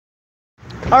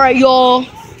All right, y'all.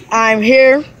 I'm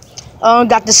here.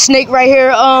 Got the snake right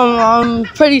here. I'm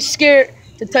pretty scared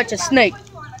to touch a snake,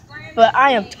 but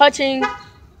I am touching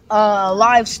a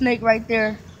live snake right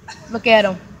there. Look at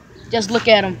him. Just look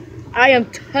at him. I am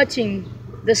touching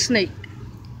the snake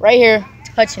right here.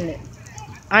 Touching it.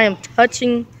 I am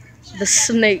touching the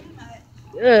snake.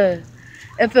 Ugh.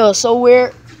 It feels so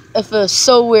weird. It feels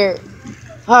so weird.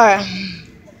 All right.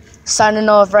 Signing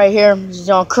off right here. This is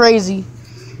all crazy.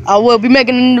 I will be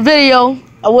making a video.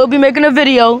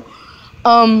 The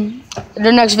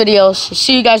next videos. So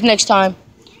see you guys next time.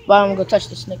 But I'm gonna go touch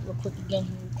the snake real quick again.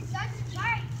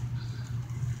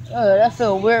 That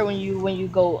feel weird when you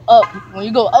go up. When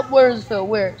you go upwards, it feel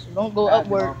weird. So don't go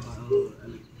upward.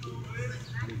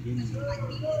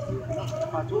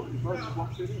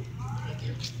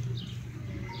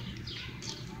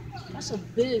 That's a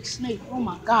big snake. Oh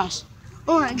my gosh.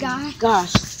 Oh my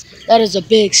gosh. That is a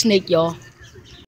big snake, y'all.